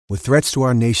With threats to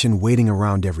our nation waiting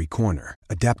around every corner,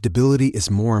 adaptability is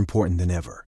more important than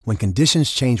ever. When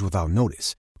conditions change without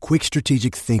notice, quick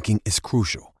strategic thinking is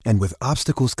crucial. And with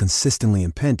obstacles consistently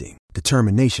impending,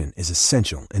 determination is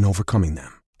essential in overcoming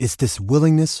them. It's this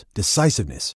willingness,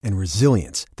 decisiveness, and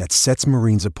resilience that sets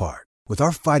Marines apart. With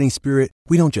our fighting spirit,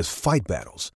 we don't just fight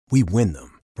battles, we win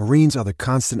them. Marines are the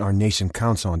constant our nation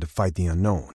counts on to fight the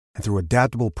unknown. And through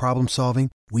adaptable problem solving,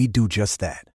 we do just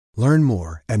that. Learn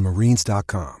more at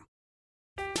marines.com.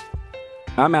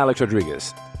 I'm Alex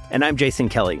Rodriguez. And I'm Jason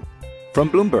Kelly. From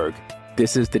Bloomberg,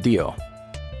 this is The Deal.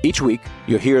 Each week,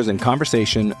 you'll hear us in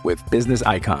conversation with business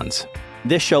icons.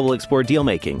 This show will explore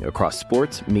deal-making across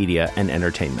sports, media, and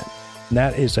entertainment.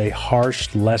 That is a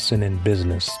harsh lesson in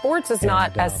business. Sports is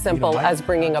not as simple as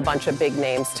bringing a bunch of big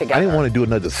names together. I didn't want to do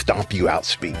another stomp you out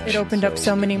speech. It opened up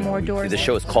so many more doors. The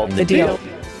show is called The Deal.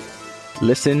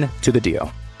 Listen to The Deal.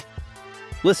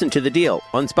 Listen to The Deal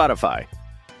on Spotify.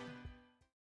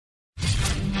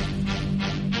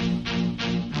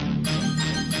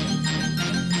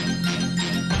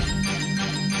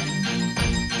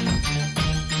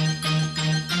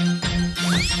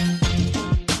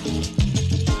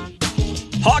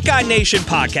 Hawkeye Nation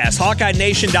podcast,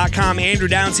 HawkeyeNation.com. Andrew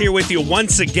Downs here with you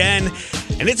once again,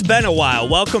 and it's been a while.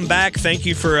 Welcome back. Thank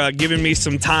you for giving me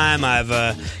some time.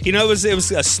 It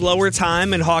was a slower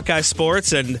time in Hawkeye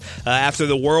sports, and after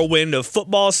the whirlwind of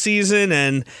football season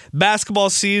and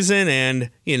basketball season, and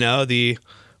the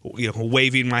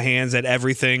waving my hands at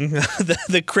everything,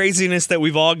 the craziness that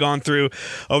we've all gone through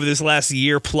over this last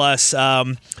year plus.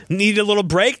 Needed a little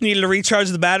break, needed to recharge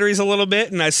the batteries a little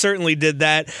bit, and I certainly did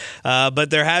that. But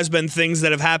there has been things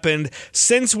that have happened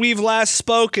since we've last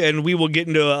spoke, and we will get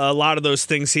into a lot of those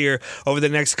things here over the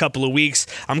next couple of weeks.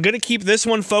 I'm going to keep this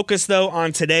one focused, though,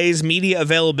 on today's media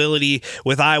availability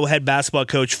with Iowa head basketball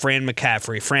coach Fran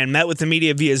McCaffery. Fran met with the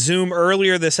media via Zoom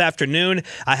earlier this afternoon.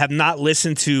 I have not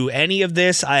listened to any of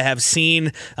this. I have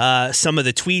seen some of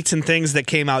the tweets and things that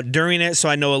came out during it, so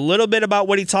I know a little bit about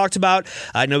what he talked about.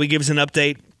 I know he gives an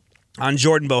update on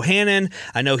Jordan Bohannon.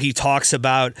 I know he talks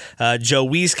about Joe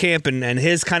Wieskamp and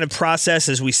his kind of process,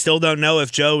 as we still don't know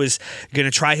if Joe is going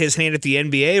to try his hand at the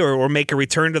NBA or make a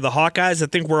return to the Hawkeyes. I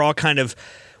think we're all kind of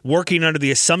working under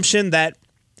the assumption that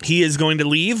he is going to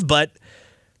leave, but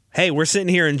hey, we're sitting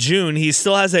here in June. He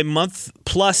still has a month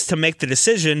plus to make the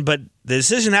decision, but the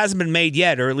decision hasn't been made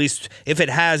yet, or at least if it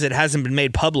has, it hasn't been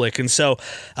made public. And so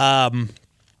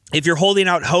if you're holding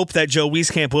out hope that Joe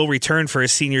Wieskamp will return for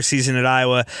his senior season at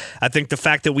Iowa, I think the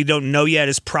fact that we don't know yet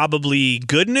is probably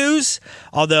good news.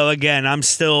 Although, again, I'm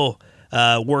still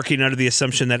working under the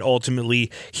assumption that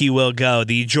ultimately he will go.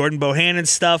 The Jordan Bohannon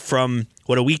stuff from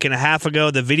a week and a half ago,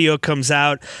 the video comes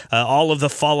out, all of the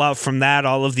fallout from that,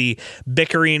 all of the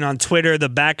bickering on Twitter, the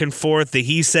back and forth, the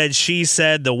he said, she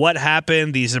said, the what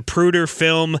happened, the Zapruder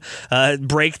film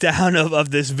breakdown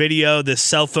of this video, this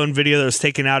cell phone video that was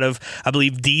taken out of, I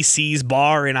believe, DC's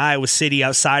bar in Iowa City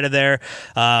outside of there.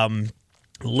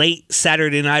 Late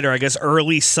Saturday night, or I guess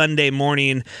early Sunday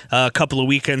morning, a couple of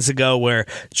weekends ago, where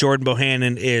Jordan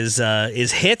Bohannon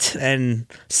is hit and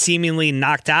seemingly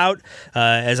knocked out.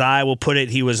 As I will put it,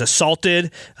 he was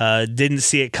assaulted, didn't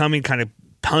see it coming, kind of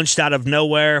punched out of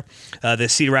nowhere. The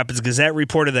Cedar Rapids Gazette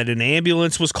reported that an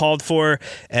ambulance was called for,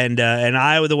 and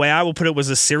Iowa, the way I will put it, was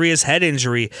a serious head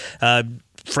injury.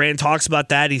 Fran talks about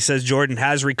that. He says Jordan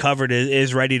has recovered,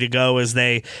 is ready to go as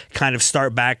they kind of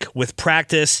start back with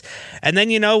practice. And then,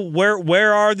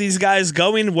 where are these guys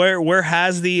going? Where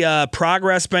has the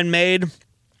progress been made?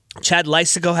 Chad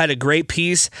Lysico had a great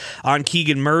piece on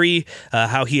Keegan Murray,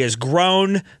 how he has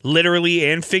grown literally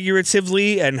and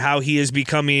figuratively, and how he is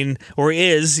becoming, or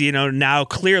is, now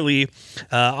clearly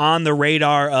on the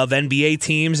radar of NBA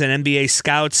teams and NBA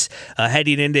scouts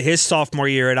heading into his sophomore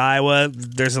year at Iowa.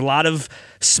 There's a lot of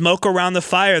smoke around the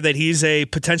fire that he's a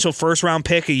potential first-round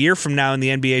pick a year from now in the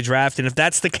NBA draft, and if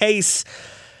that's the case,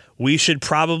 we should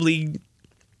probably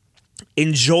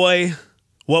enjoy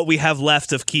what we have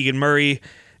left of Keegan Murray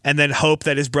and then hope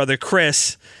that his brother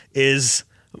Chris is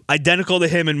identical to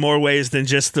him in more ways than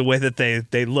just the way that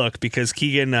they look, because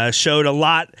Keegan showed a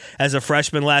lot as a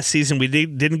freshman last season. We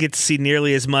didn't get to see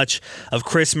nearly as much of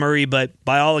Chris Murray, but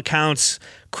by all accounts,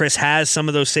 Chris has some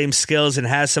of those same skills and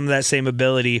has some of that same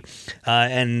ability,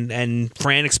 and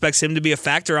Fran expects him to be a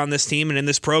factor on this team and in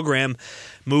this program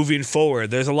moving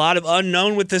forward. There's a lot of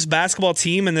unknown with this basketball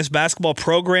team and this basketball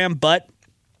program, but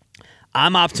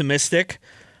I'm optimistic.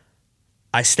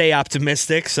 I stay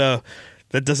optimistic, so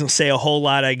That doesn't say a whole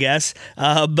lot, I guess.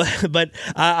 But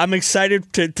I'm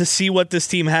excited to see what this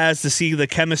team has, to see the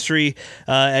chemistry,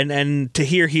 and to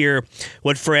hear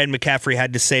what Fran McCaffery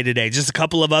had to say today. Just a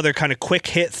couple of other kind of quick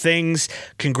hit things.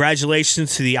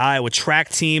 Congratulations to the Iowa track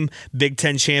team, Big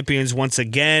Ten champions once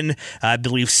again. I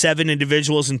believe 7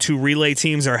 individuals and 2 relay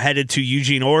teams are headed to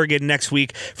Eugene, Oregon next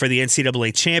week for the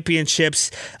NCAA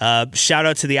championships. Shout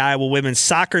out to the Iowa women's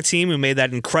soccer team who made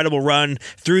that incredible run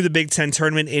through the Big Ten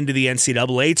tournament into the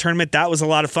NCAA tournament. That was a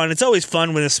lot of fun. It's always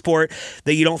fun when a sport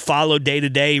that you don't follow day to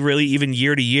day, really even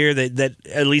year to year, that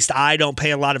at least I don't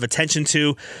pay a lot of attention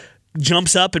to,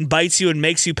 jumps up and bites you and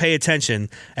makes you pay attention.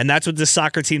 And that's what the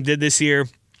soccer team did this year.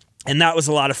 And that was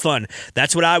a lot of fun.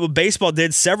 That's what Iowa baseball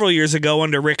did several years ago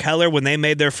under Rick Heller when they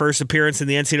made their first appearance in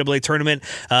the NCAA tournament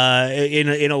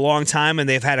in a long time, and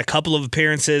they've had a couple of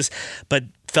appearances, but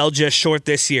fell just short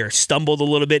this year. Stumbled a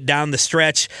little bit down the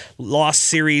stretch, lost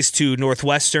series to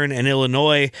Northwestern and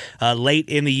Illinois late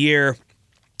in the year,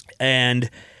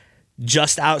 and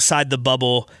just outside the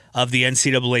bubble of the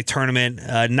NCAA tournament.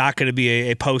 Not going to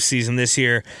be a postseason this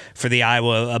year for the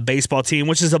Iowa baseball team,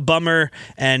 which is a bummer,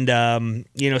 and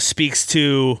speaks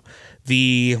to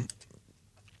the,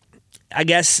 I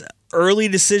guess, early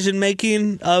decision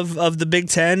making of the Big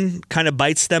Ten. Kind of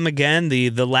bites them again.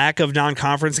 The lack of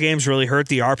non-conference games really hurt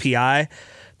the RPI.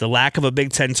 The lack of a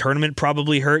Big Ten tournament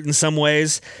probably hurt in some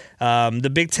ways.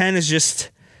 The Big Ten has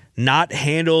just not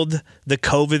handled the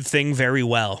COVID thing very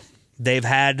well. They've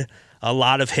had a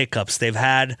lot of hiccups. They've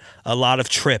had a lot of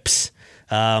trips.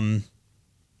 From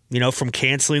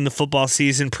canceling the football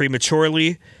season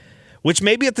prematurely, which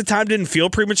maybe at the time didn't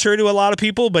feel premature to a lot of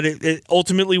people, but it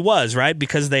ultimately was, right?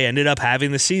 Because they ended up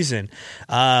having the season.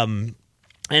 And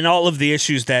all of the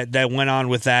issues that went on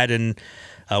with that, and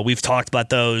we've talked about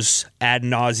those ad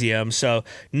nauseum. So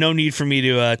no need for me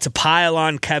to pile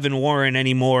on Kevin Warren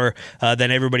any more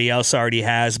than everybody else already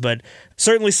has, but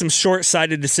certainly some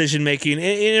short-sighted decision-making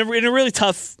in a really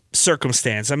tough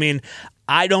circumstance. I mean,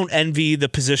 I don't envy the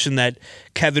position that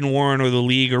Kevin Warren or the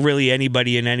league or really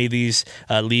anybody in any of these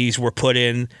leagues were put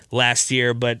in last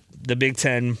year, but the Big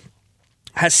Ten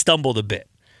has stumbled a bit.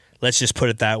 Let's just put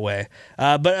it that way.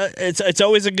 But it's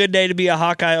always a good day to be a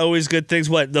Hawkeye. Always good things.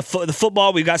 The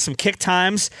football, we've got some kick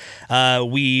times.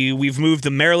 We've moved the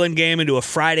Maryland game into a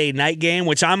Friday night game,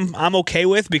 which I'm okay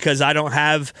with because I don't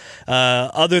have,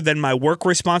 other than my work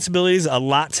responsibilities, a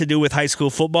lot to do with high school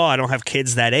football. I don't have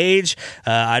kids that age.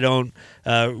 I don't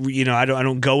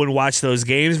go and watch those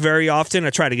games very often. I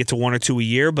try to get to 1 or 2 a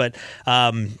year, but.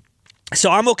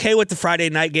 So I'm okay with the Friday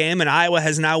night game, and Iowa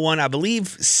has now won, I believe,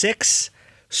 7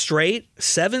 straight.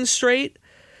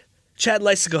 Chad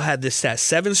Leisico had this stat.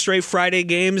 7 straight Friday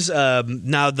games.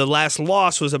 Now, the last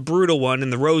loss was a brutal one in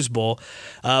the Rose Bowl.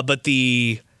 But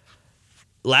the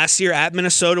last year at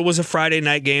Minnesota was a Friday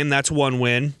night game. That's 1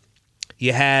 win.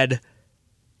 You had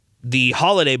the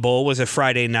Holiday Bowl was a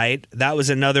Friday night. That was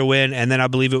another win. And then I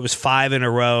believe it was 5 in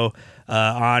a row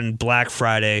on Black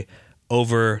Friday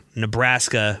over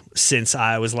Nebraska since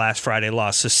Iowa's last Friday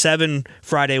loss. So 7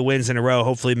 Friday wins in a row,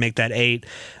 hopefully make that 8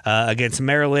 against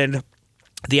Maryland.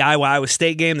 The Iowa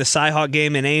State game, the Cyhawk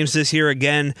game in Ames this year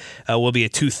again will be a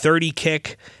 2:30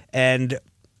 kick. And,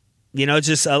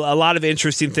 just a lot of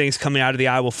interesting things coming out of the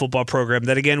Iowa football program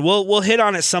that, again, we'll hit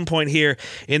on at some point here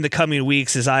in the coming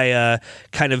weeks as I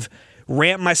kind of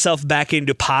ramp myself back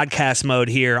into podcast mode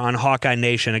here on Hawkeye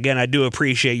Nation. Again, I do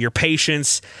appreciate your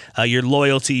patience, your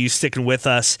loyalty, you sticking with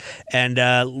us. And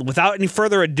without any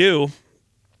further ado,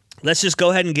 let's just go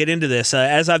ahead and get into this.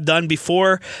 As I've done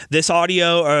before, this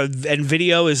audio and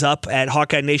video is up at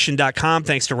HawkeyeNation.com.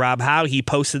 Thanks to Rob Howe. He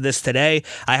posted this today.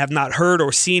 I have not heard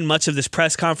or seen much of this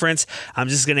press conference. I'm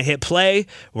just going to hit play.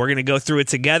 We're going to go through it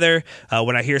together.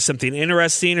 When I hear something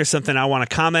interesting or something I want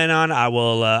to comment on, I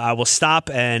will stop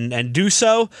and do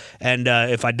so. And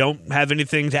if I don't have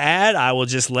anything to add, I will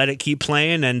just let it keep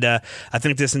playing. And I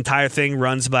think this entire thing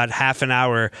runs about half an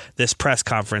hour, this press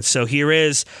conference. So here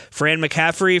is Fran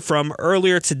McCaffery from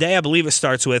earlier today. I believe it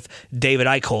starts with David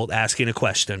Eichholt asking a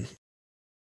question.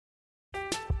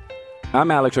 I'm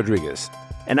Alex Rodriguez.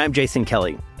 And I'm Jason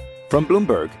Kelly. From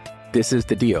Bloomberg, this is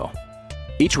The Deal.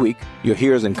 Each week, you'll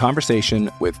hear us in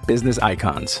conversation with business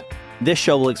icons. This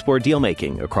show will explore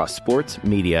deal-making across sports,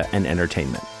 media, and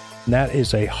entertainment. That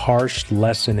is a harsh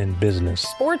lesson in business.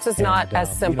 Sports is not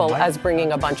as simple as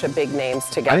bringing a bunch of big names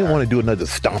together. I didn't want to do another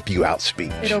stomp you out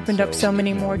speech. It opened up so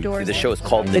many more doors. The show is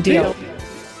called The Deal.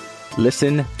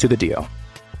 Listen to The Deal.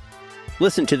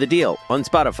 Listen to The Deal on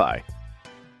Spotify.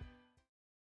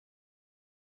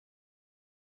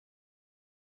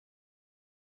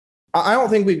 I don't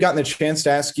think we've gotten the chance to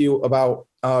ask you about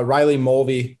Riley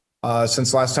Mulvey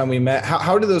since last time we met.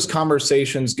 How do those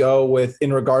conversations go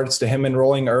in regards to him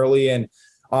enrolling early, and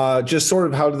just sort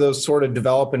of how do those sort of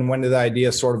develop, and when did the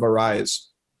idea sort of arise?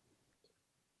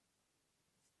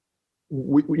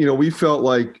 We felt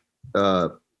like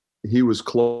he was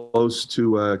close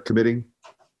to committing,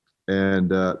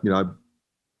 and I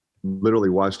literally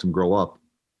watched him grow up.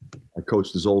 I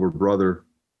coached his older brother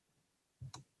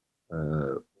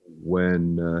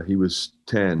when he was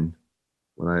 10,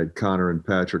 when I had Connor and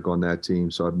Patrick on that team.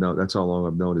 So that's how long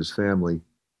I've known his family.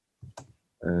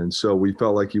 And so we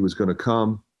felt like he was going to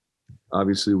come.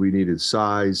 Obviously, we needed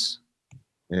size,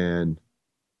 and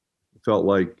felt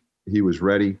like he was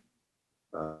ready.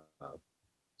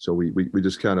 So we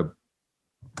just kind of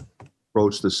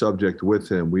broached the subject with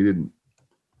him. We didn't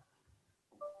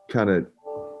kind of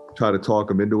try to talk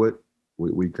him into it.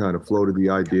 We kind of floated the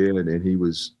idea, and he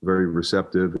was very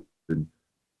receptive, and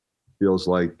feels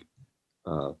like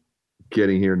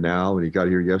getting here now, and he got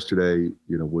here yesterday,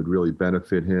 would really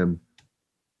benefit him,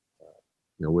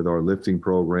 with our lifting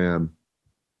program,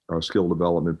 our skill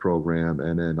development program,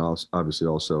 and then obviously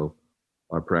also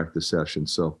our practice session.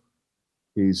 So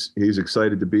he's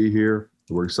excited to be here.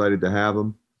 We're excited to have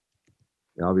him.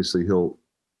 Obviously, he'll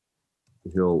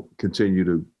continue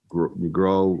to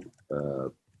grow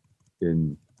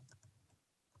in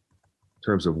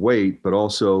terms of weight, but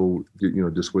also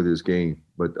just with his game.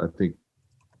 But I think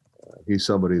he's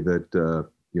somebody that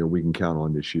we can count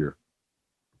on this year.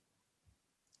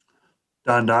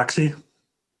 Don Doxey.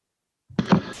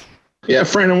 Yeah,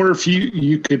 Fran, I wonder if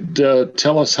you could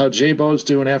tell us how J-Bo's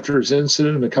doing after his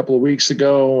incident a couple of weeks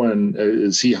ago, and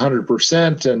is he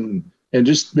 100%, and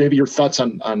just maybe your thoughts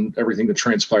on everything that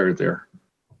transpired there.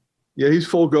 Yeah, he's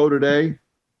full go today,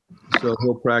 so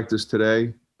he'll practice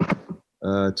today.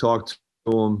 Talk to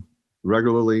him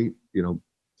regularly,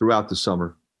 throughout the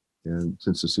summer and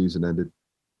since the season ended.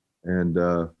 And,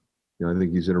 I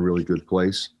think he's in a really good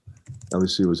place.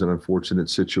 Obviously, it was an unfortunate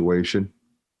situation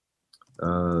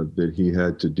that he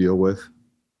had to deal with,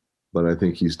 but I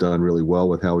think he's done really well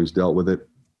with how he's dealt with it,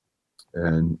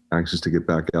 and anxious to get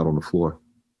back out on the floor.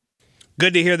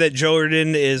 Good to hear that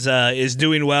Jordan is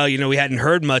doing well. We hadn't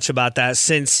heard much about that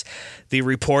since the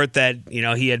report that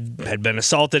he had been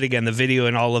assaulted, again, the video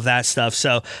and all of that stuff.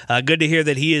 So good to hear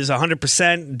that he is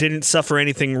 100%, didn't suffer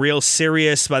anything real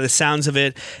serious by the sounds of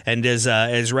it, and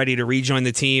is ready to rejoin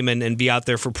the team and be out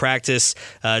there for practice.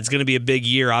 It's going to be a big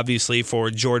year, obviously, for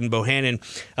Jordan Bohannon.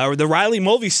 The Riley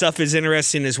Mulvey stuff is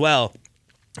interesting as well.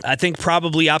 I think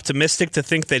probably optimistic to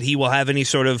think that he will have any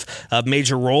sort of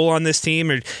major role on this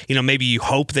team, or maybe you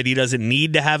hope that he doesn't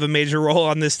need to have a major role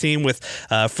on this team with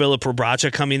Filip Rebraca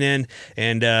coming in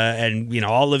and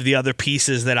all of the other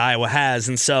pieces that Iowa has,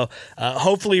 and so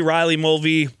hopefully Riley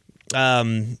Mulvey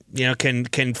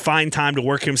can find time to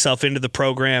work himself into the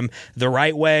program the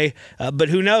right way, but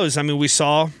who knows? I mean, we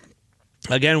saw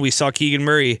Keegan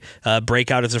Murray break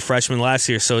out as a freshman last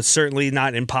year, so it's certainly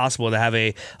not impossible to have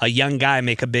a young guy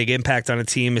make a big impact on a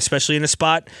team, especially in a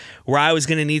spot where I was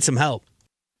going to need some help.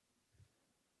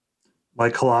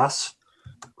 Mike Klas.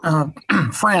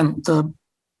 Fran, the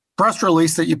press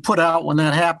release that you put out when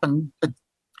that happened, it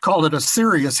called it a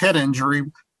serious head injury.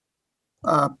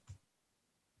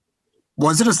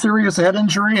 Was it a serious head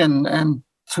injury? And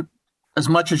as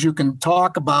much as you can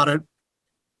talk about it,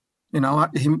 he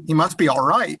must be all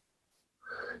right.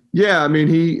 Yeah, I mean,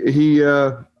 he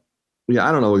I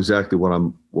don't know exactly what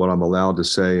I'm allowed to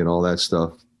say and all that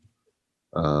stuff.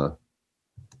 But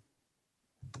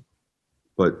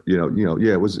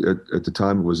it was at the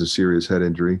time it was a serious head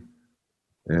injury,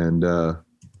 and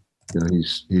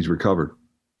he's recovered.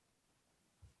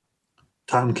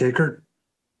 Tom Kakert.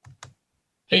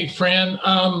 Hey, Fran.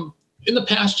 In the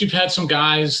past, you've had some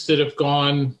guys that have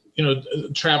gone,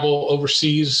 travel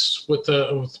overseas with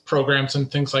programs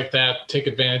and things like that, take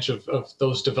advantage of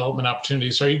those development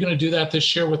opportunities. Are you going to do that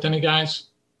this year with any guys?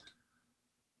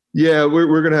 Yeah,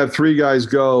 we're going to have 3 guys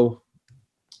go.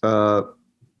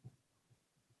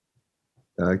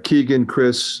 Keegan,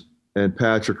 Chris, and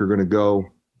Patrick are going to go.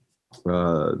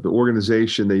 The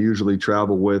organization they usually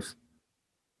travel with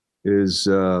is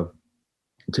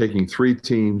taking 3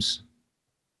 teams.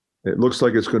 It looks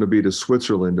like it's going to be to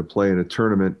Switzerland to play in a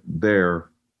tournament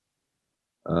there.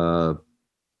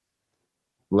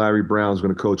 Larry Brown's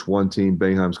going to coach one team,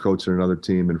 Boeheim's coaching another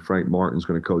team, and Frank Martin's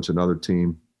going to coach another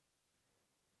team.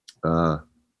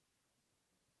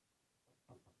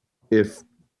 If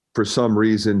for some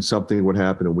reason something would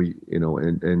happen and we,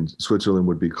 and Switzerland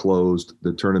would be closed,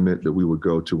 the tournament that we would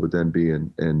go to would then be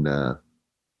in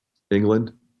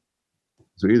England.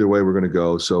 So either way, we're going to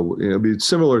go. So it'll be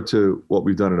similar to what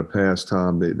we've done in the past,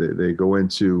 Tom. They go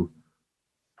into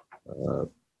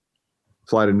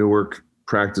fly to Newark,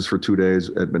 practice for 2 days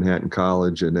at Manhattan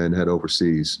College, and then head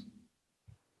overseas.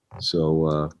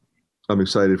 So I'm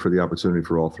excited for the opportunity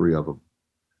for all three of them.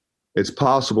 It's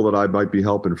possible that I might be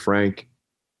helping Frank,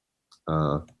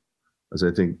 as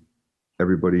I think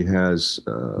everybody has,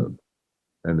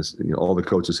 and all the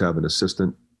coaches have an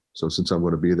assistant. So since I'm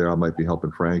going to be there, I might be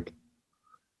helping Frank.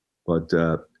 But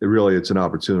it's an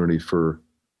opportunity for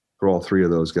all three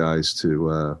of those guys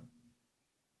to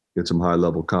get some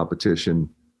high-level competition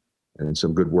and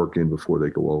some good work in before they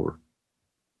go over.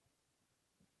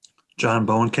 John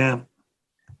Bowenkamp.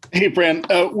 Hey, Fran,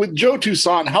 with Joe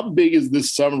Toussaint, how big is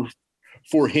this summer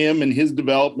for him and his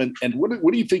development? And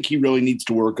what do you think he really needs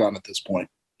to work on at this point?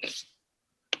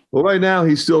 Well, right now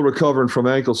he's still recovering from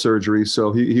ankle surgery,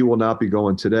 so he will not be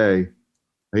going today.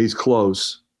 He's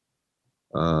close.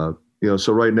 So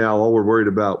right now all we're worried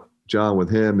about, John, with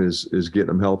him is getting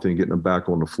him healthy and getting him back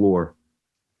on the floor.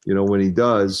 When he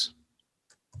does,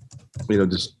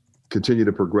 just continue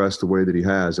to progress the way that he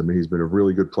has. I mean, he's been a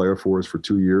really good player for us for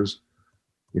 2 years.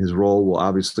 His role will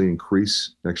obviously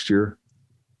increase next year.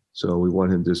 So we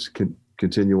want him to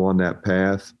continue on that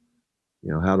path,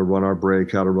 how to run our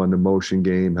break, how to run the motion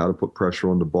game, how to put pressure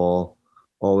on the ball,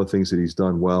 all the things that he's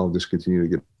done well, just continue to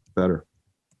get better.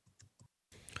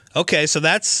 Okay, so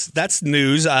that's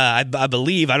news. I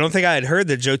believe. I don't think I had heard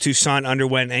that Joe Toussaint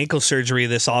underwent ankle surgery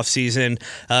this offseason.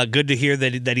 Good to hear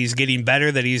that he's getting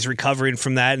better, that he's recovering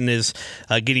from that and is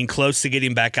getting close to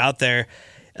getting back out there.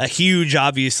 A huge,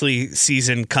 obviously,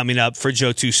 season coming up for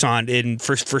Joe Toussaint, and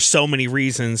for so many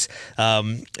reasons.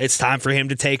 It's time for him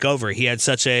to take over. He had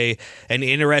such an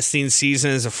interesting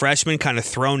season as a freshman, kind of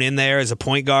thrown in there as a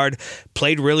point guard.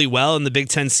 Played really well in the Big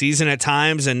Ten season at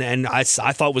times, and I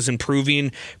thought was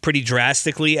improving pretty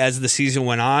drastically as the season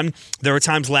went on. There were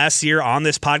times last year on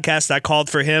this podcast I called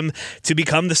for him to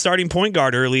become the starting point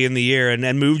guard early in the year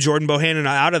and move Jordan Bohannon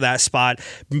out of that spot,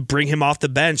 bring him off the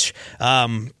bench.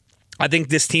 I think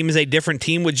this team is a different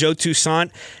team with Joe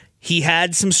Toussaint. He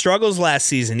had some struggles last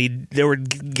season. There were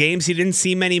games he didn't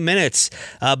see many minutes,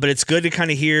 but it's good to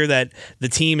kind of hear that the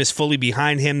team is fully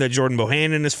behind him, that Jordan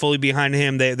Bohannon is fully behind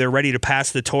him. They're ready to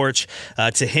pass the torch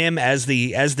to him as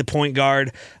the point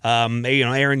guard. Aaron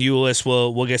Eulis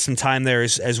will get some time there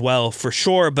as well for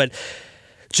sure, but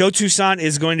Joe Toussaint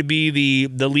is going to be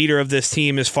the leader of this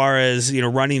team as far as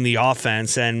running the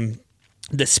offense, and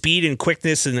the speed and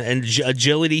quickness and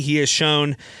agility he has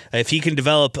shown. If he can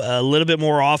develop a little bit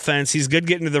more offense, he's good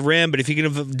getting to the rim, but if he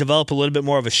can develop a little bit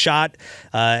more of a shot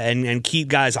and keep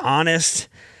guys honest,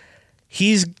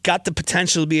 he's got the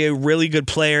potential to be a really good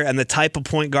player and the type of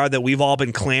point guard that we've all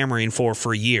been clamoring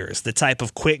for years. The type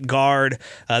of quick guard,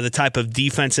 the type of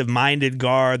defensive-minded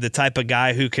guard, the type of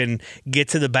guy who can get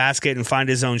to the basket and find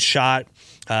his own shot.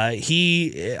 I'm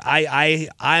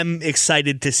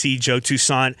excited to see Joe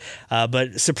Toussaint,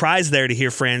 but surprised there to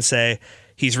hear Fran say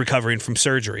he's recovering from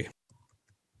surgery.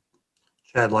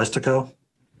 Chad Leistikow.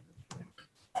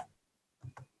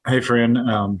 Hey,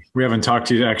 Fran. We haven't talked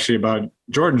to you actually about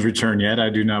Jordan's return yet. I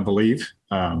do not believe.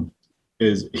 When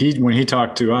he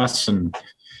talked to us and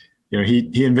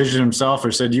he envisioned himself,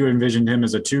 or said you envisioned him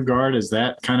as a two guard. Is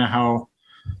that kind of how,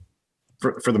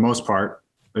 for the most part,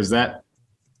 is that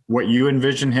what you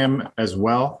envision him as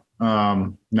well,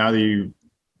 now that you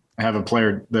have a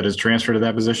player that is transferred to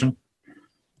that position?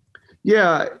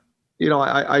 Yeah.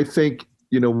 I think,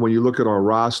 when you look at our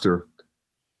roster,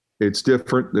 it's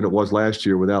different than it was last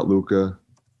year without Luka,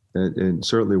 and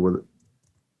certainly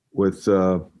with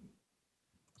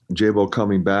J-Bo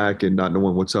coming back and not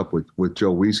knowing what's up with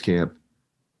Joe Wieskamp.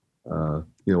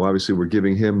 Obviously we're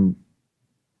giving him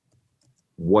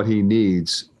what he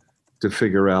needs to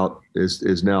figure out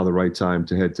is now the right time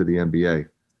to head to the NBA.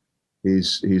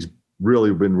 He's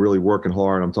really been working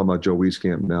hard. I'm talking about Joe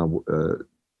Wieskamp now,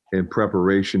 in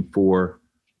preparation for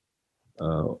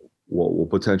what will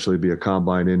potentially be a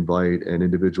combine invite and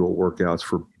individual workouts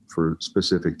for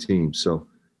specific teams. So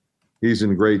he's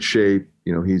in great shape.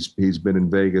 He's been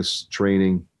in Vegas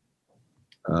training.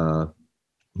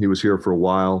 He was here for a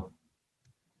while,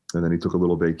 and then he took a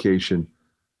little vacation,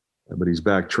 but he's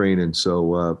back training.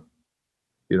 So,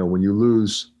 when you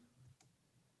lose,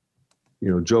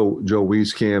 Joe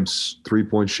Wieskamp's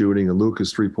three-point shooting and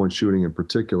Luka's three-point shooting in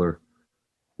particular,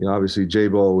 obviously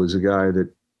J-Bo is a guy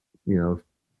that,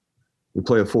 we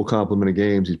play a full complement of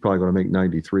games, he's probably going to make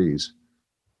 93s.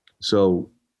 So,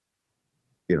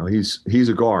 he's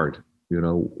a guard.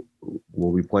 Will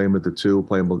we play him at the two?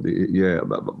 Play him? Yeah.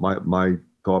 My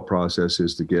thought process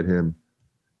is to get him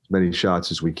as many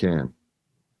shots as we can.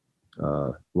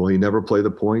 Will he never play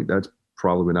the point? That's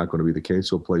probably not going to be the case.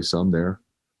 He'll play some there,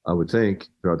 I would think,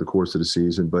 throughout the course of the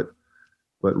season. But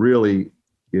but really,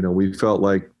 we felt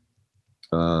like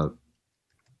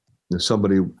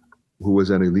somebody who was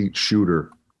an elite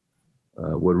shooter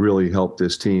would really help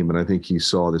this team. And I think he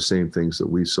saw the same things that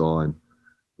we saw, and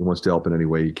he wants to help in any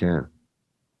way he can.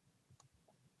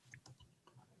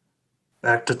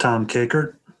 Back to Tom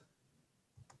Kakert.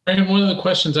 And one of the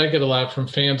questions I get a lot from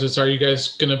fans is, are you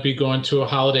guys going to be going to a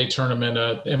holiday tournament,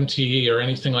 a MTE or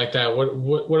anything like that?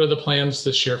 What are the plans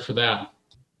this year for that?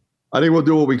 I think we'll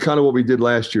do what we did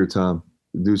last year, Tom.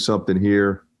 Do something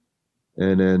here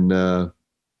and then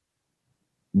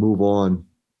move on.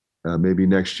 Maybe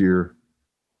next year,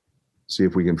 see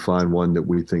if we can find one that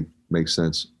we think makes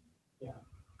sense. Yeah.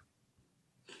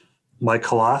 Mike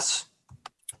Halas.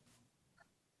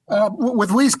 With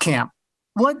Wieskamp,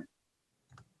 what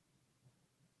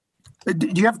do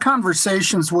you have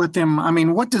conversations with him? I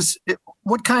mean, what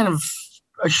kind of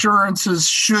assurances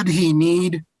should he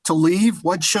need to leave?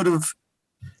 What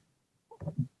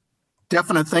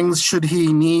definite things should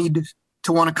he need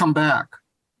to want to come back?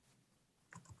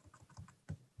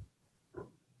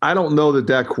 I don't know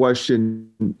that question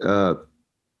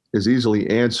is easily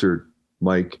answered,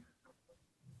 Mike,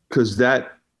 because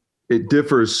it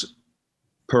differs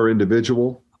per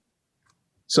individual.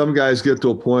 Some guys get to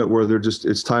a point where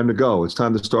it's time to go. It's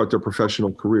time to start their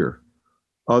professional career.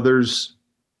 Others,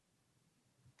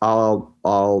 I'll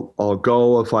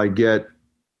go if I get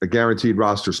a guaranteed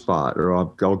roster spot, or I'll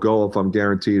go if I'm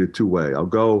guaranteed a two-way. I'll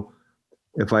go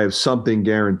if I have something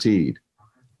guaranteed.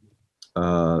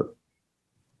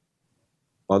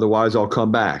 Otherwise, I'll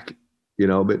come back.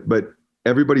 But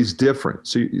everybody's different.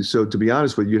 So to be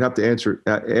honest with you, you'd have to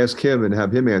ask him and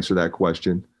have him answer that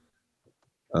question.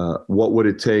 What would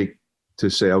it take to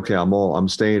say, okay, I'm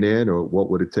staying in, or what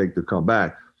would it take to come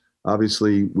back?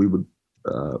 Obviously, we would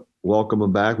welcome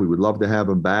him back. We would love to have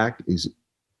him back. He's a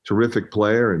terrific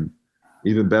player and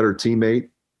even better teammate.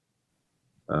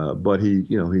 But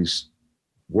he's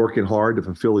working hard to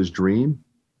fulfill his dream,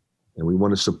 and we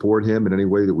want to support him in any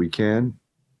way that we can.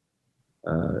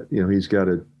 He's got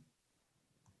an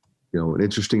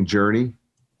interesting journey.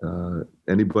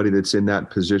 Anybody that's in that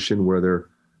position where they're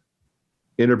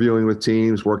interviewing with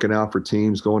teams, working out for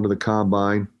teams, going to the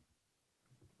combine,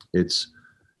 it's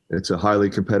a highly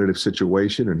competitive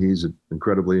situation, and he's an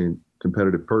incredibly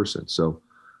competitive person. So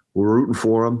we're rooting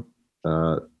for him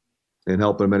and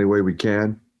helping him any way we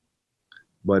can.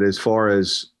 But as far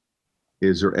as,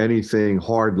 is there anything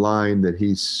hard line that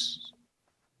he's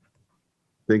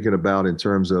thinking about in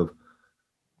terms of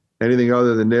anything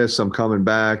other than this, I'm coming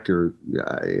back, or,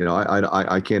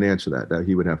 I can't answer that.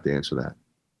 He would have to answer that.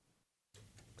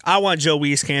 I want Joe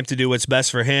Wieskamp to do what's best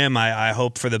for him. I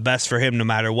hope for the best for him, no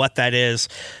matter what that is.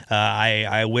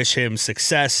 I wish him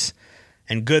success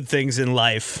and good things in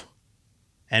life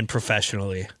and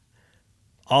professionally.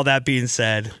 All that being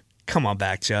said, come on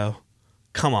back, Joe.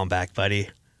 Come on back, buddy.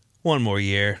 One more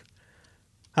year.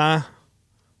 Huh?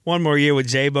 One more year with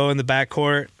J-Bo in the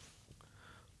backcourt.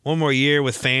 One more year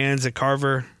with fans at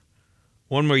Carver.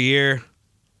 One more year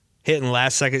hitting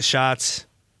last-second shots.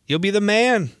 You'll be the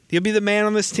man. You'll be the man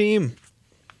on this team.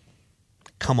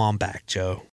 Come on back,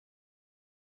 Joe.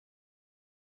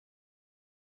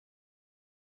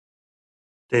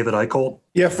 David Eichholt.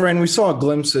 Yeah, Fran, we saw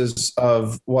glimpses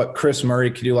of what Chris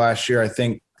Murray could do last year. I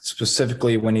think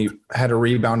specifically when he had a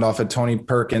rebound off of Tony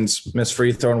Perkins' missed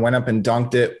free throw and went up and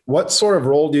dunked it. What sort of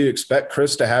role do you expect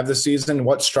Chris to have this season?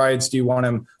 What strides do you want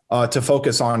him to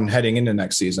focus on heading into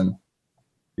next season?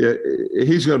 Yeah,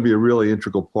 he's going to be a really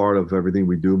integral part of everything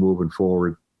we do moving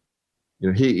forward.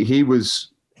 He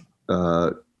was,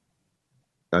 I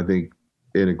think,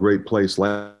 in a great place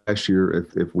last year.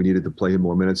 If we needed to play him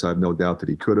more minutes, I have no doubt that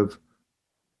he could have.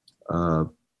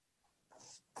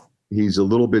 He's a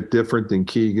little bit different than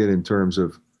Keegan in terms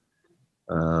of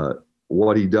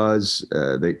what he does.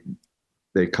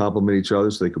 They complement each other,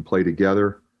 so they can play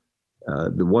together.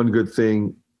 The one good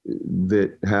thing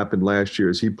that happened last year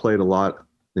is he played a lot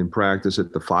in practice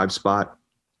at the 5 spot.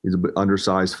 He's a bit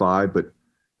undersized 5, but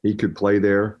he could play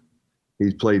there.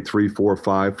 He played 3, 4,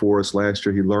 5 for us last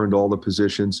year. He learned all the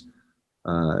positions.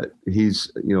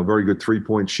 He's a very good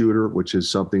 3-point shooter, which is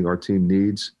something our team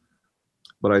needs.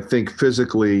 But I think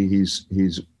physically he's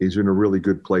in a really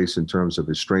good place in terms of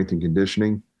his strength and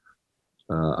conditioning.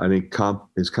 I think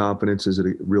his confidence is at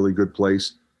a really good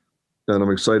place. And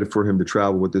I'm excited for him to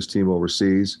travel with this team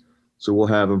overseas. So we'll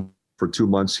have him for 2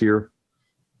 months here,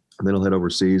 and then he'll head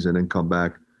overseas and then come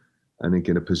back, I think,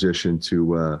 in a position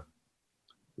to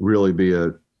really be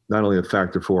not only a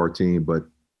factor for our team, but,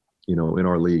 in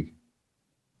our league.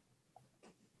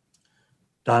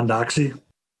 Don Doxey.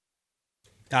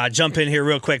 Jump in here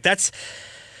real quick. That's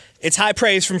it's high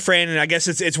praise from Fran, and I guess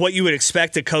it's what you would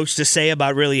expect a coach to say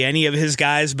about really any of his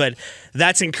guys, but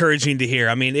that's encouraging to hear.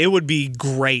 I mean, it would be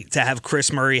great to have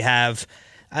Kris Murray have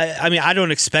 – I mean, I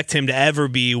don't expect him to ever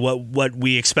be what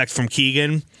we expect from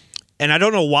Keegan, and I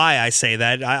don't know why I say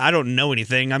that. I don't know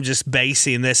anything. I'm just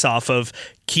basing this off of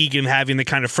Keegan having the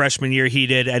kind of freshman year he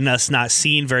did and us not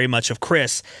seeing very much of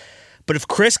Kris. But if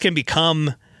Kris can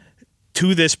become –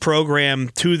 to this program,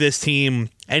 to this team,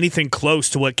 anything close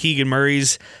to what Keegan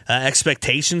Murray's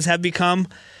expectations have become,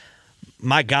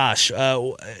 my gosh,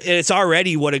 it's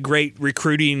already what a great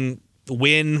recruiting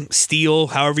win, steal,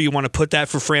 however you want to put that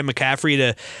for Fran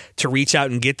McCaffery to reach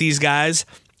out and get these guys.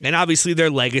 And obviously their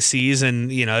legacies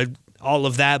and, all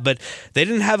of that, but they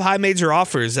didn't have high major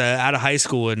offers out of high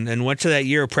school and went to that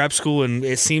year of prep school, and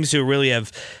it seems to really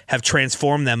have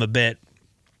transformed them a bit.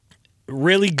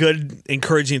 Really good,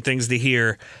 encouraging things to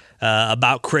hear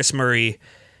about Kris Murray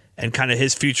and kind of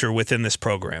his future within this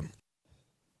program.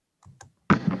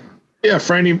 Yeah,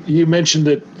 Fran, you mentioned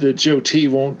that Joe T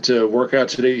won't work out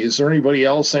today. Is there anybody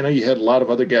else? I know you had a lot of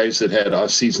other guys that had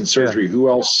off-season surgery. Yeah. Who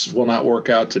else will not work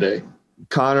out today?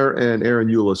 Connor and Aaron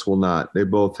Eulis will not. They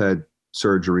both had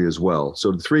surgery as well.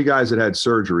 So the three guys that had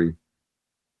surgery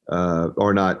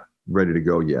are not ready to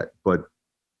go yet. But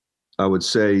I would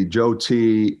say Joe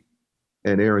T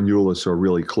and Aaron Eulis are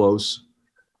really close.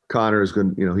 Connor is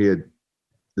going to, he had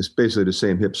basically the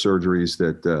same hip surgeries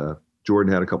that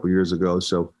Jordan had a couple years ago.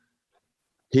 So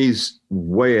he's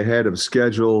way ahead of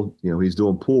schedule. He's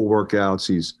doing pool workouts.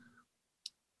 He's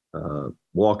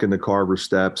walking the Carver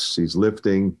steps. He's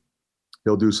lifting.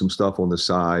 He'll do some stuff on the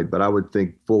side. But I would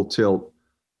think full tilt,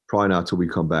 probably not till we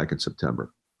come back in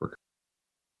September for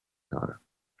Connor.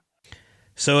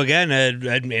 So again,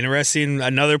 interesting.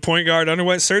 Another point guard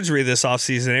underwent surgery this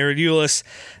offseason. Aaron Eulis,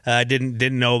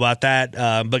 didn't know about that,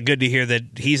 but good to hear that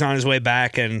he's on his way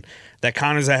back and that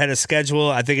Connor's ahead of schedule.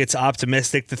 I think it's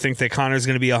optimistic to think that Connor's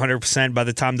going to be 100% by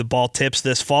the time the ball tips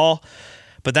this fall.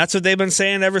 But that's what they've been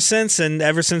saying ever since, and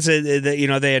ever since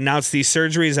they announced these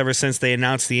surgeries, ever since they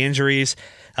announced the injuries,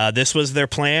 this was their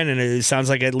plan, and it sounds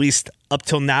like at least up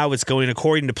till now it's going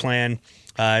according to plan.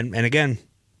 And again,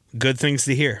 good things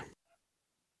to hear.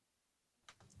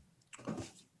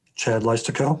 Chad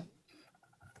Leistikow.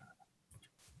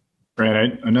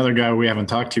 Right. Another guy we haven't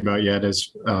talked to you about yet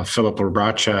is Filip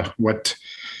Rebraca. What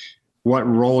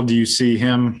role do you see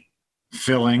him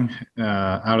filling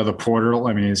out of the portal?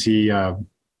 I mean, is he a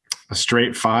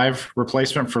straight 5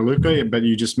 replacement for Luka? But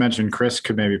you just mentioned Kris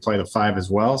could maybe play the 5 as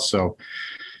well. So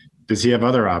does he have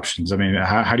other options? I mean,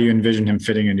 how do you envision him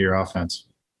fitting into your offense?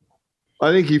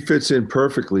 I think he fits in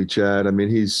perfectly, Chad. I mean,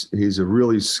 he's a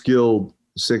really skilled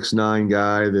 6'9"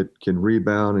 guy that can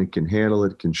rebound and can handle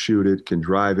it, can shoot it, can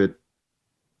drive it,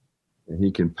 and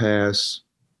he can pass.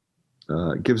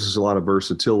 It gives us a lot of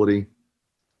versatility.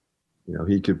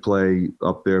 He could play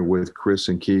up there with Kris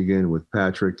and Keegan, with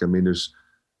Patrick. I mean, there's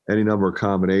any number of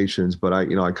combinations, but I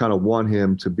kind of want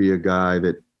him to be a guy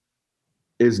that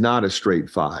is not a straight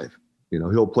 5.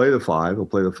 He'll play the 5. He'll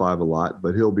play the 5 a lot,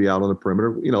 but he'll be out on the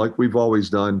perimeter, like we've always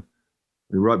done.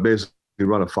 We run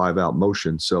a 5-out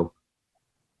motion. So,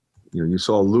 you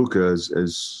saw Luka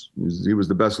as he was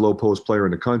the best low post player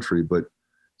in the country, but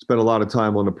spent a lot of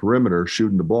time on the perimeter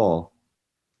shooting the ball.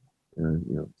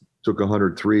 And, took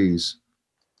 100 threes.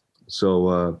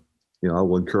 So, I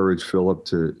will encourage Filip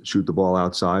to shoot the ball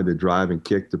outside, to drive and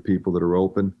kick to people that are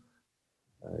open.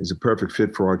 He's a perfect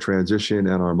fit for our transition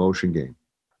and our motion game.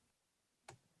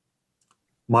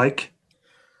 Mike?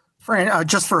 Fran,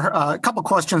 just for a couple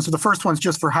questions. So the first one's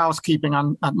just for housekeeping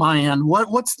on my end.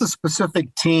 What's the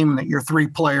specific team that your 3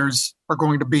 players are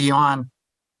going to be on?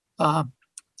 How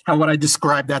would I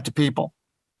describe that to people?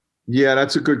 Yeah,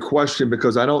 that's a good question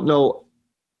because I don't know.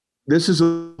 This is a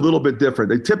little bit different.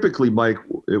 They typically, Mike,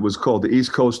 it was called the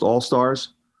East Coast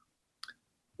All-Stars.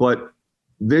 But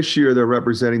this year they're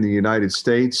representing the United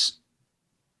States.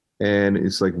 And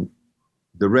it's like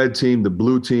the red team, the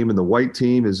blue team, and the white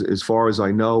team, as far as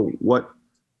I know.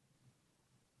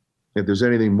 If there's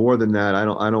anything more than that,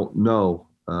 I don't know.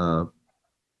 Well,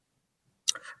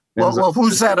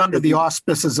 who's that under the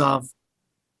auspices of?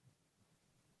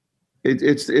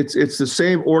 It's the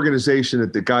same organization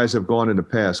that the guys have gone in the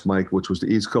past, Mike, which was the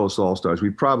East Coast All-Stars.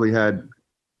 We've probably had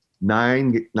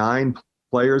nine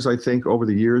players, I think, over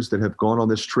the years that have gone on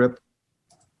this trip.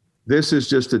 This is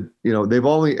just they've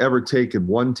only ever taken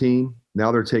 1 team.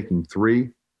 Now they're taking 3,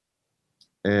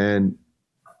 and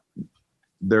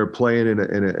they're playing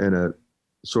in a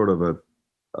sort of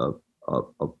a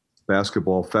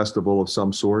basketball festival of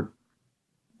some sort.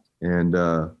 And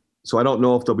so I don't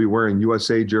know if they'll be wearing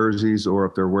USA jerseys or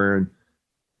if they're wearing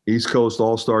East Coast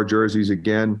All-Star jerseys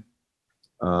again.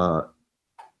 And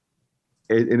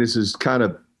this is kind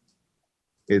of,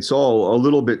 it's all a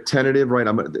little bit tentative, right?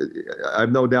 I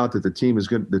have no doubt that the teams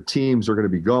are going to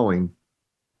be going,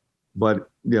 but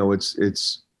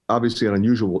it's obviously an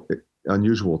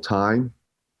unusual time.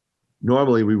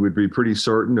 Normally we would be pretty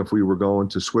certain if we were going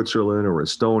to Switzerland or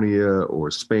Estonia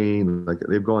or Spain. Like,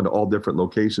 they've gone to all different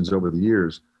locations over the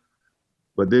years,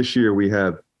 but this year we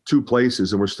have 2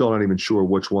 places and we're still not even sure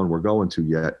which one we're going to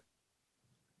yet.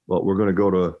 But we're going to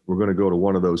go to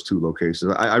one of those 2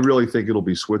 locations. I really think it'll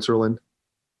be Switzerland.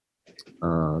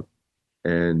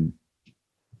 And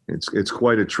it's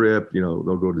quite a trip.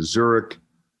 They'll go to Zurich,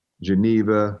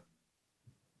 Geneva,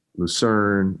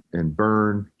 Lucerne, and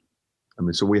Bern.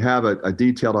 So we have a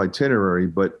detailed itinerary,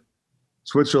 but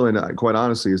Switzerland, quite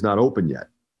honestly, is not open yet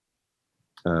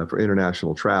for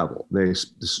international travel. They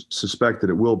suspect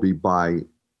that it will be by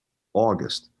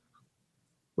August.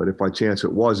 But if by chance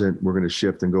it wasn't, we're going to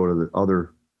shift and go to the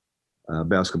other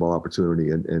basketball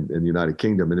opportunity in the United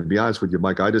Kingdom. And to be honest with you,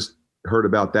 Mike, I just heard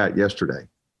about that yesterday.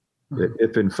 That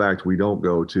if in fact we don't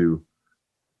go to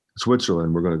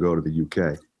Switzerland, we're going to go to the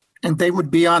UK. And they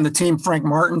would be on the team Frank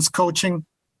Martin's coaching?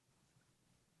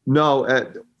 No,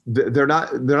 they're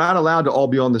not allowed to all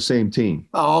be on the same team.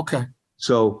 Oh, okay.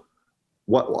 So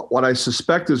what I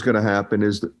suspect is going to happen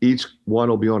is that each one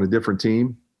will be on a different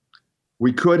team.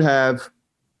 We could have,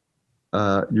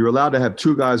 you're allowed to have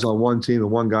 2 guys on one team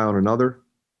and 1 guy on another.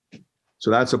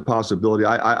 So that's a possibility.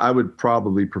 I would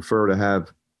probably prefer to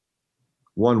have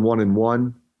 1 and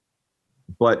 1.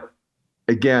 But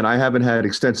again, I haven't had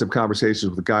extensive conversations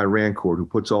with the guy Rancourt who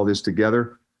puts all this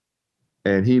together,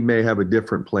 and he may have a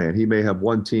different plan. He may have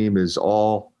one team is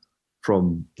all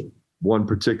from one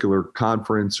particular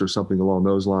conference or something along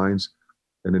those lines,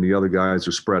 and then the other guys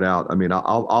are spread out.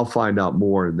 I'll find out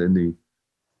more in the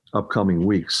upcoming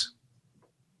weeks.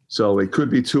 So it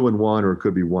could be 2 and 1, or it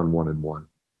could be 1 and 1.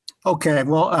 Okay.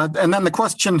 Well, and then the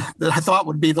question that I thought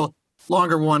would be the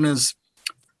longer one is,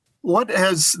 what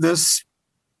has this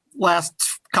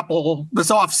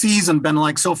off season been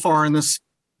like so far in this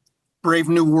brave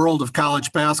new world of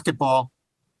college basketball?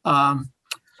 How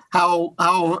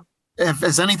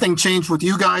has anything changed with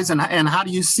you guys, and how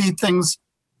do you see things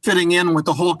fitting in with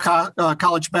the whole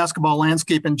college basketball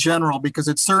landscape in general? Because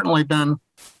it's certainly been,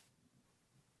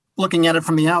 looking at it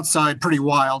from the outside, pretty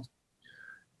wild.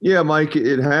 Yeah, Mike,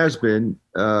 it has been.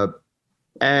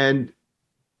 And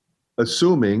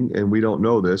assuming, and we don't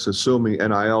know this, assuming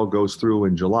NIL goes through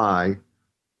in July,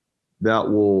 that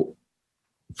will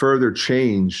further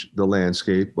change the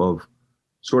landscape of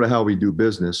sort of how we do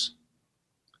business.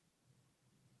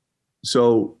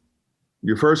 So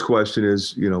your first question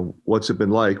is, what's it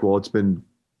been like? Well, it's been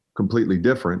completely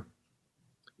different.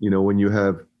 When you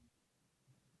have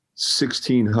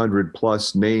 1,600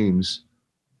 plus names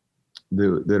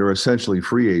that are essentially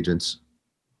free agents,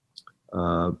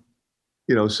 so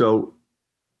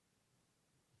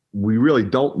we really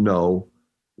don't know,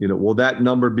 will that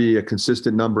number be a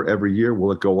consistent number every year?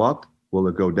 Will it go up? Will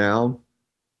it go down?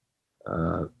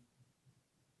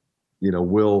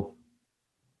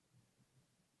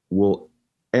 Will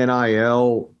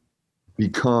NIL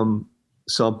become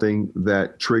something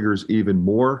that triggers even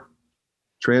more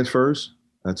transfers?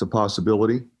 That's a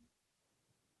possibility.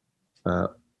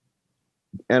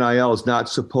 NIL is not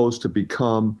supposed to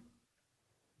become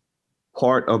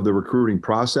part of the recruiting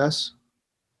process,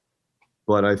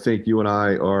 but I think you and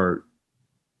I are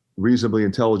reasonably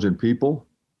intelligent people,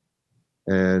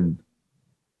 and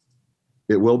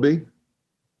it will be.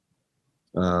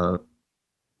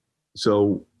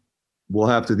 So we'll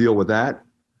have to deal with that.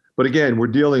 But again, we're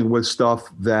dealing with stuff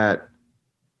that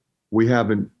we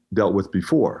haven't dealt with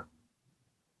before.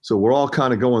 So we're all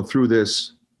kind of going through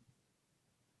this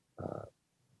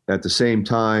at the same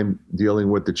time, dealing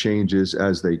with the changes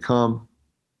as they come.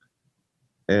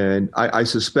 And I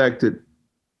suspect that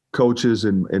coaches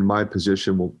in my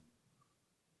position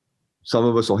some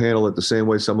of us will handle it the same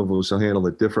way, some of us will handle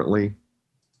it differently.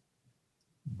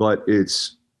 But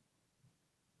it's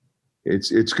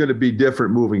going to be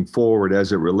different moving forward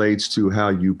as it relates to how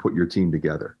you put your team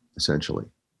together, essentially.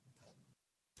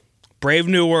 Brave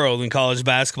new world in college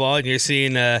basketball, and you're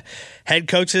seeing head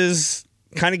coaches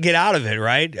kind of get out of it,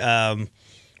 right?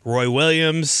 Roy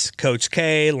Williams, Coach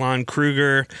K, Lon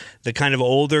Kruger, the kind of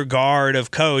older guard of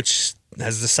coach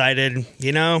has decided,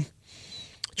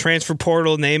 transfer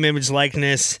portal, name, image,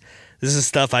 likeness, this is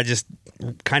stuff I just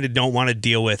kind of don't want to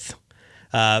deal with.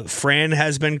 Fran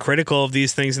has been critical of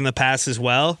these things in the past as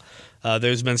well.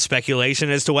 There's been speculation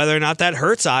as to whether or not that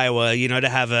hurts Iowa, to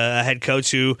have a head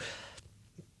coach who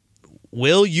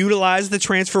will utilize the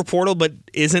transfer portal but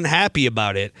isn't happy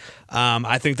about it.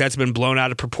 I think that's been blown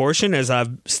out of proportion, as I've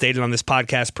stated on this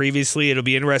podcast previously. It'll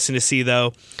be interesting to see,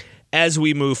 though, as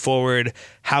we move forward,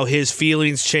 how his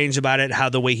feelings change about it, how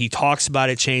the way he talks about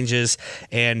it changes,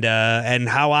 and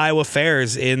how Iowa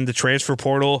fares in the transfer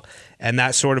portal and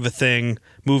that sort of a thing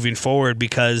moving forward,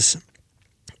 because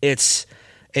it's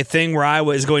a thing where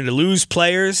Iowa is going to lose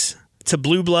players to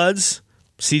blue bloods,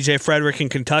 C.J. Frederick in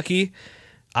Kentucky.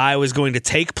 Iowa is going to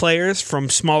take players from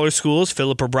smaller schools,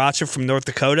 Philip Obracha from North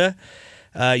Dakota.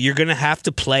 You're going to have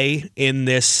to play in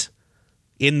these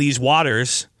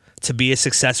waters to be a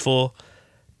successful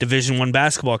Division I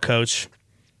basketball coach.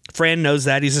 Fran knows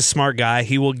that. He's a smart guy.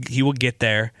 He will get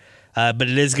there. But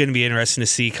it is going to be interesting to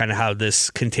see kind of how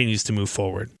this continues to move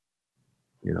forward.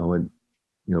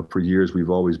 For years we've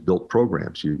always built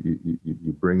programs. You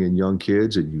bring in young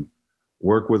kids and you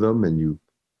work with them and you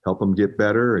help them get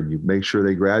better and you make sure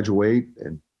they graduate,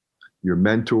 and your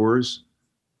mentors,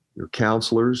 your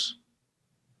counselors,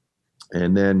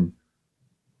 and then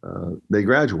they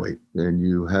graduate and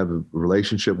you have a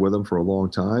relationship with them for a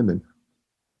long time. And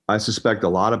I suspect a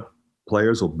lot of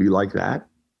players will be like that,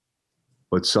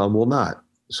 but some will not.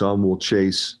 Some will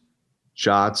chase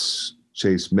shots,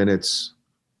 chase minutes,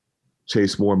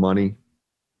 chase more money.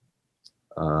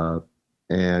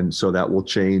 And so that will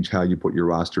change how you put your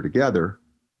roster together,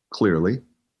 clearly.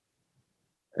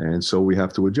 And so we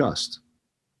have to adjust.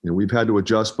 We've had to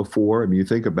adjust before. I mean, you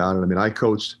think about it. I mean, I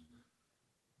coached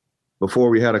before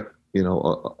we had a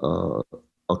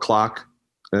clock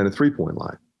and a 3-point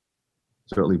line.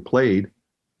 Certainly played.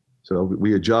 So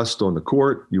we adjust on the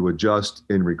court. You adjust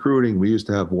in recruiting. We used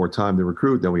to have more time to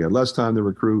recruit. Then we had less time to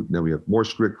recruit. And then we have more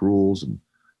strict rules and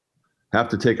have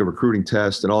to take a recruiting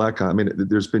test and all that kind of, I mean,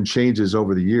 there's been changes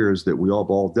over the years that we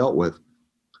all dealt with.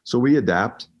 So we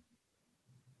adapt.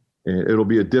 And it'll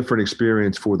be a different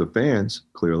experience for the fans,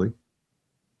 clearly.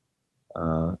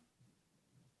 And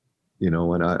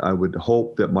I would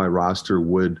hope that my roster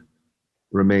would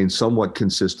remain somewhat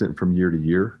consistent from year to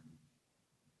year.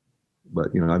 But,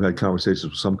 I've had conversations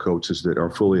with some coaches that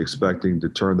are fully expecting to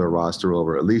turn their roster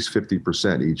over at least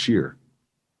 50% each year.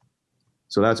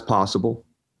 So that's possible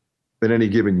in any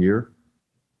given year.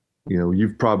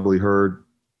 You've probably heard,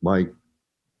 Mike,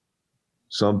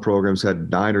 some programs had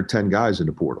 9 or 10 guys in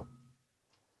the portal.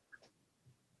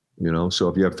 So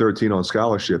if you have 13 on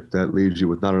scholarship, that leaves you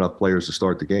with not enough players to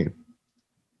start the game.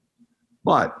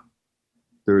 But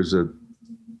there's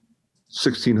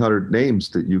 1,600 names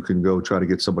that you can go try to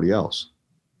get somebody else.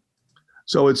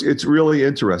 So it's really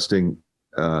interesting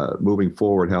moving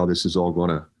forward how this is all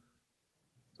going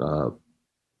to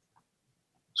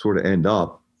sort of end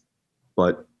up.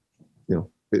 But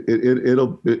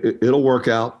it'll work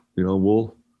out.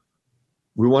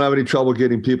 We won't have any trouble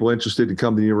getting people interested to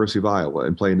come to the University of Iowa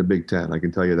and play in the Big Ten. I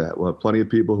can tell you that. We'll have plenty of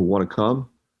people who want to come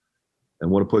and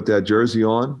want to put that jersey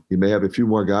on. You may have a few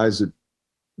more guys that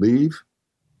leave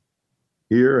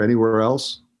here, anywhere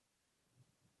else,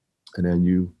 and then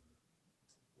you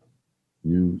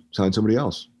sign somebody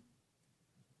else.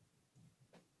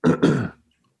 Tom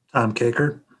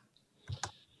Kakert.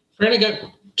 Fran, I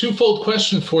got twofold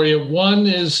question for you. One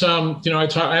is, I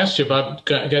asked you about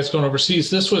guys going overseas.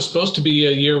 This was supposed to be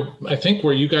a year, I think,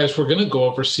 where you guys were going to go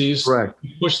overseas. Correct.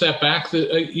 You pushed that back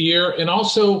a year. And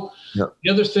also, Yep. The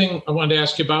other thing I wanted to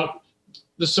ask you about,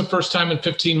 this is the first time in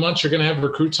 15 months you're going to have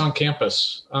recruits on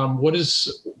campus.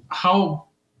 How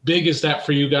big is that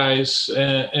for you guys,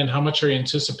 and how much are you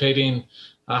anticipating?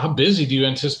 How busy do you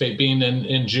anticipate being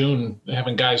in June,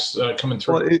 having guys coming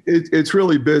through? Well, it's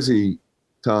really busy,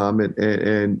 Tom,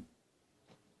 and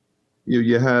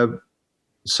you have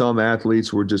some athletes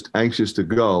who are just anxious to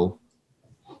go.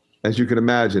 As you can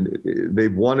imagine,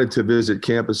 they've wanted to visit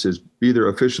campuses either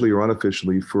officially or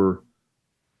unofficially for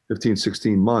 15,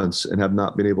 16 months and have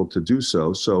not been able to do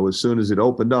so. So as soon as it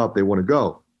opened up, they want to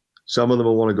go. Some of them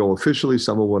will want to go officially.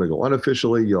 Some will want to go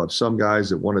unofficially. You'll have some guys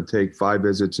that want to take 5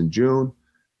 visits in June,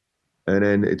 and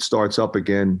then it starts up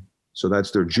again. So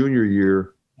that's their junior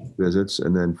year visits,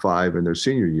 and then 5 in their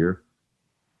senior year,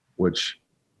 which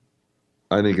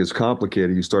I think is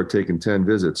complicated. You start taking 10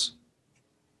 visits,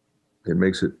 it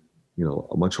makes it,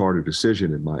 a much harder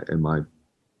decision in my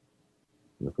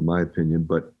opinion.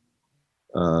 But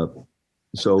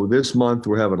so this month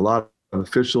we're having a lot of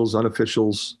officials,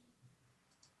 unofficials,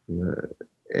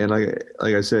 and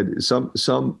like I said,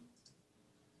 some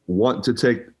want to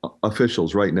take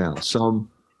officials right now. Some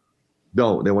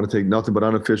don't. They want to take nothing but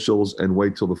unofficials and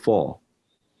wait till the fall.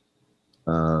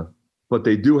 But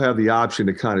they do have the option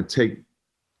to kind of take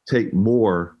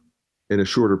more in a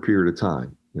shorter period of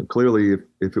time. Clearly,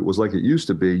 if it was like it used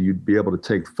to be, you'd be able to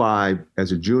take 5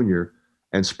 as a junior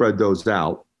and spread those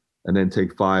out, and then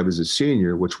take 5 as a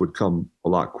senior, which would come a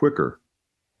lot quicker.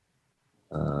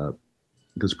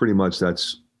 Because pretty much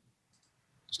starts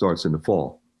in the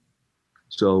fall.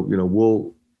 So,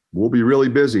 we'll be really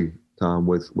busy, Tom,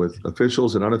 with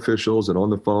officials and unofficials and on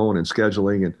the phone and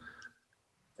scheduling,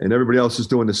 and everybody else is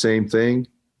doing the same thing.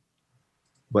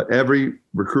 But every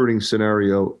recruiting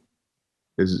scenario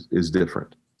is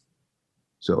different.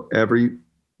 So every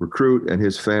recruit and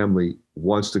his family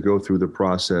wants to go through the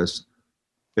process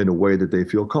in a way that they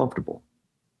feel comfortable.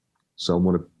 Some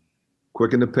want to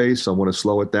quicken the pace, some want to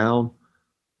slow it down.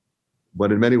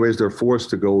 But in many ways, they're forced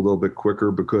to go a little bit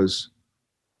quicker because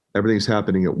everything's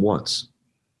happening at once.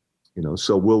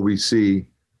 So will we see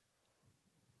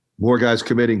more guys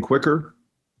committing quicker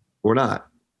or not?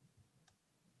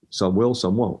 Some will,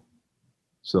 some won't.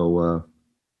 So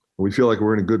we feel like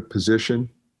we're in a good position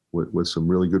with some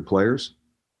really good players,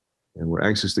 and we're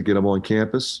anxious to get them on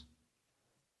campus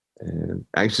and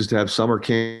anxious to have summer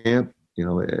camp.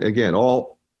 Again,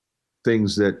 all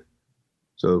things that.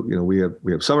 So we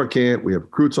have summer camp, we have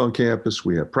recruits on campus,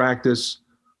 we have practice.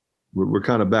 We're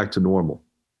kind of back to normal.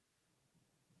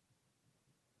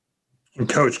 And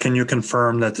Coach, can you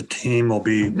confirm that the team will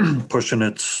be pushing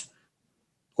its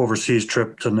overseas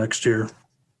trip to next year?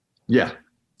 Yeah.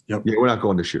 Yep. Yeah, we're not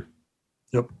going this year.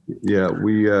 Yep. Yeah,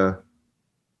 we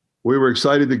were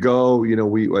excited to go. We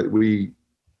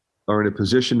are in a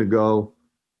position to go,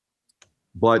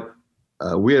 but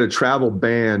we had a travel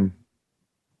ban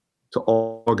to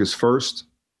August 1st.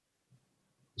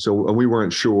 So we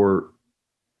weren't sure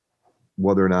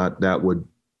whether or not that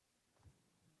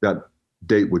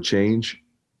date would change.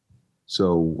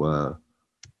 So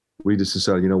we just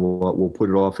decided, we'll put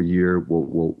it off a year.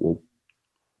 We'll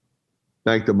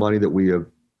bank the money that we have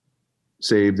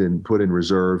saved and put in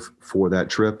reserve for that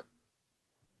trip,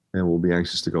 and we'll be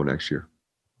anxious to go next year.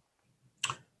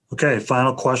 Okay,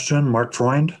 final question, Mark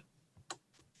Freund.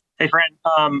 Hey,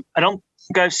 Fran. I don't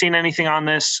think I've seen anything on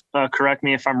this. Correct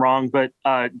me if I'm wrong, but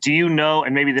do you know,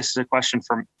 and maybe this is a question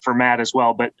for Matt as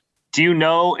well, but do you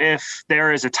know if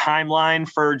there is a timeline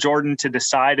for Jordan to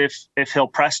decide if he'll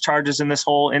press charges in this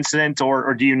whole incident,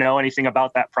 or do you know anything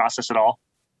about that process at all?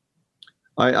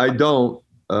 I don't.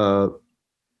 I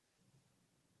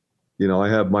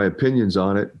have my opinions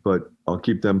on it, but I'll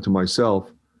keep them to myself.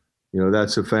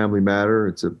 That's a family matter.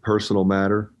 It's a personal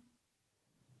matter.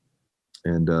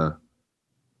 And,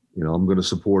 I'm going to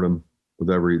support him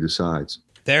whatever he decides.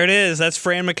 There it is. That's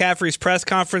Fran McCaffery's press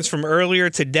conference from earlier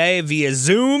today via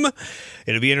Zoom.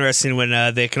 It'll be interesting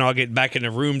when they can all get back in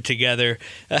a room together.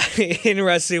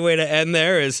 Interesting way to end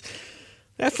there is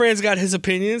that Fran's got his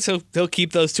opinions. He'll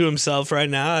keep those to himself right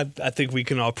now. I think we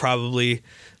can all probably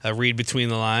read between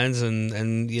the lines.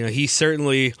 And he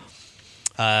certainly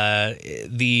how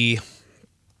do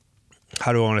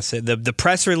I want to say? The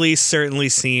press release certainly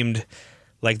seemed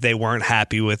like they weren't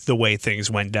happy with the way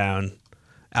things went down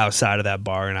outside of that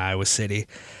bar in Iowa City.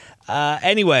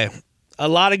 Anyway, a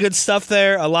lot of good stuff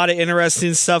there, a lot of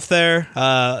interesting stuff there.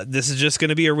 This is just going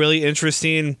to be a really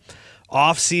interesting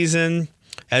offseason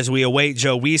as we await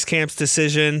Joe Wieskamp's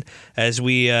decision, as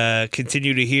we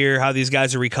continue to hear how these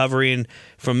guys are recovering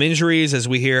from injuries, as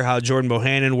we hear how Jordan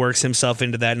Bohannon works himself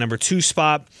into that number 2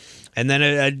 spot, and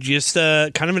then just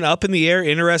kind of an up-in-the-air,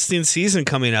 interesting season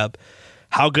coming up.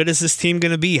 How good is this team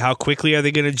going to be? How quickly are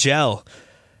they going to gel?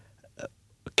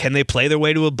 Can they play their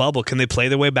way to a bubble? Can they play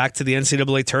their way back to the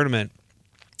NCAA tournament?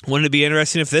 Wouldn't it be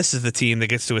interesting if this is the team that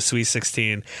gets to a Sweet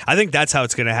 16? I think that's how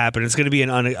it's going to happen. It's going to be an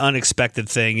unexpected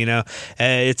thing.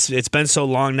 It's been so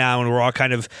long now, and we're all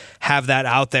kind of have that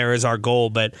out there as our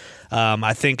goal. But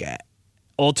I think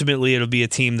ultimately it'll be a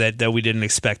team that we didn't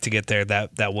expect to get there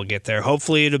that will get there.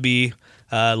 Hopefully it'll be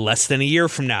less than a year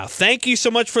from now. Thank you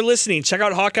so much for listening. Check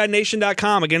out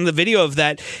HawkeyeNation.com. Again, the video of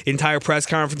that entire press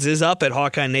conference is up at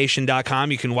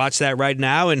HawkeyeNation.com. You can watch that right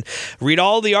now and read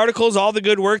all the articles, all the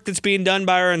good work that's being done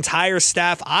by our entire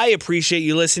staff. I appreciate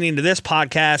you listening to this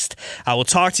podcast. I will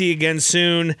talk to you again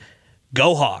soon.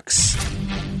 Go Hawks.